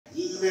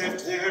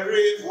lift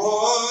every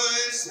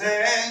voice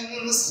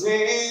and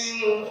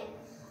sing,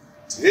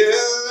 till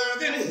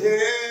earth and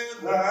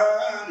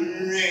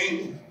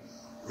heaven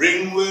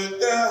ring with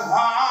the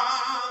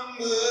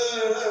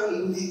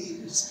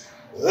harmonies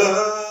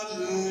of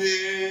liberty.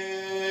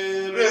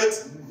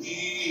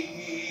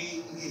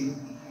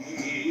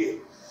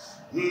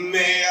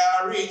 May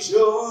our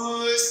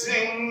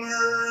rejoicing rise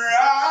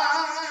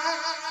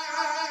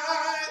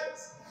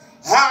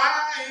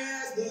high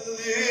as the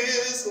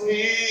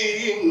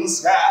listening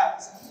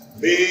skies,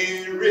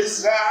 may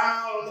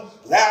resound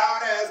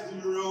loud as the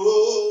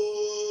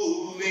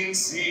rolling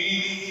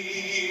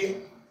sea.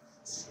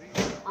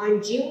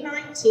 On June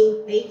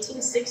 19,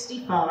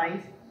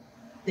 1865,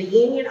 the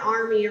Union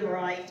Army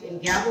arrived in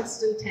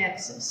Galveston,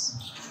 Texas,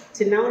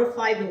 to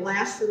notify the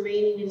last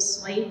remaining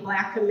enslaved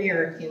Black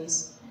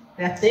Americans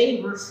that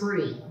they were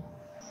free.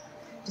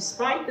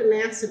 Despite the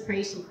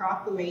Emancipation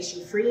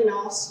Proclamation freeing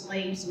all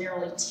slaves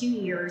nearly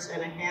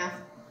 2.5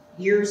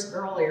 years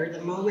earlier,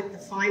 the moment the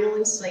final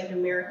enslaved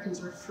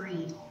Americans were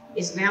freed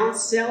is now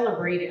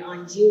celebrated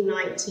on June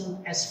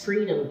 19th as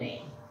Freedom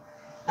Day,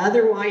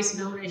 otherwise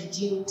known as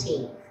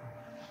Juneteenth.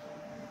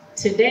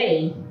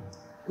 Today,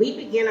 we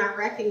begin our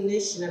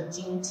recognition of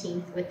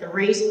Juneteenth with the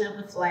raising of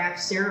the flag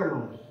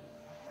ceremony.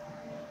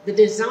 The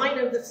design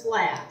of the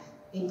flag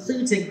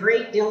includes a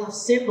great deal of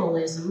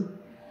symbolism,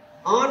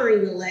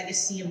 honoring the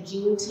legacy of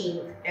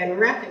Juneteenth and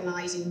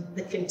recognizing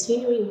the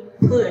continuing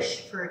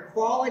push for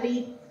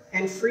equality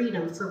and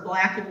freedom for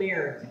Black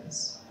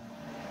Americans.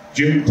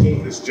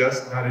 Juneteenth is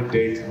just not a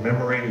day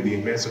commemorating the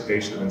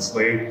emancipation of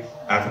enslaved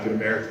African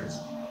Americans,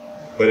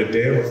 but a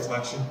day of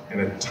reflection and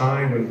a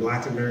time when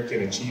Black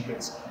American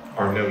achievements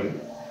are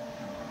noted.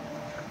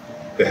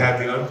 To have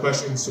the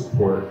unquestioning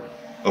support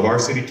of our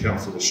City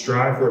Council to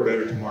strive for a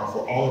better tomorrow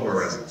for all of our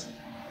residents,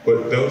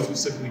 but those who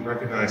simply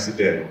recognize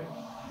today.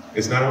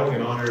 It's not only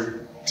an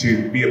honor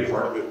to be a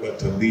part of it, but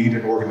to lead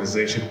an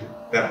organization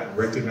that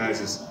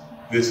recognizes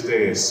this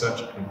day as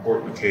such an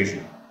important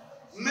occasion.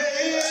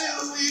 May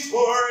we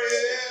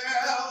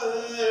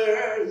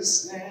forever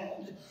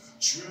stand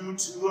true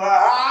to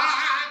our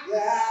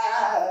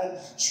God,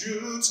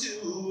 true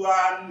to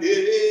our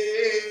native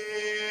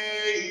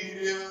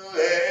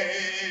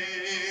land.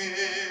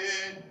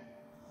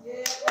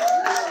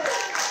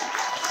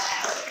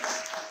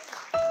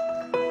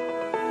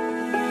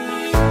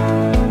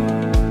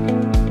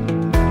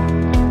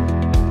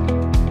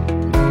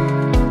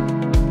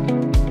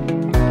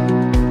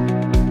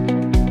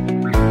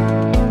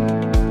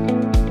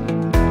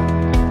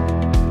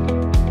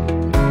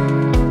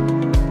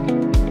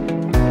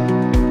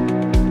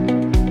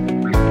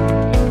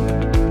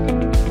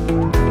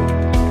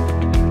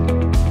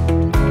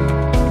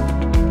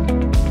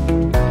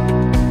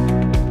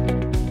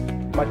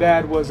 My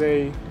dad was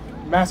a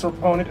master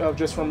proponent of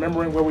just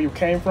remembering where we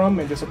came from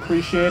and just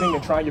appreciating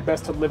and trying your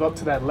best to live up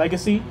to that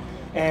legacy.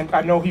 And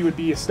I know he would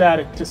be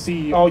ecstatic to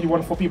see all you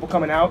wonderful people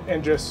coming out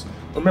and just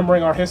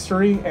remembering our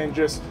history and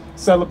just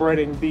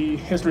celebrating the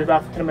history of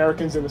African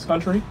Americans in this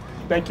country.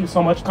 Thank you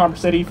so much,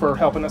 Commerce City, for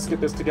helping us get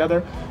this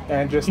together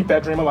and just keep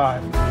that dream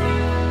alive.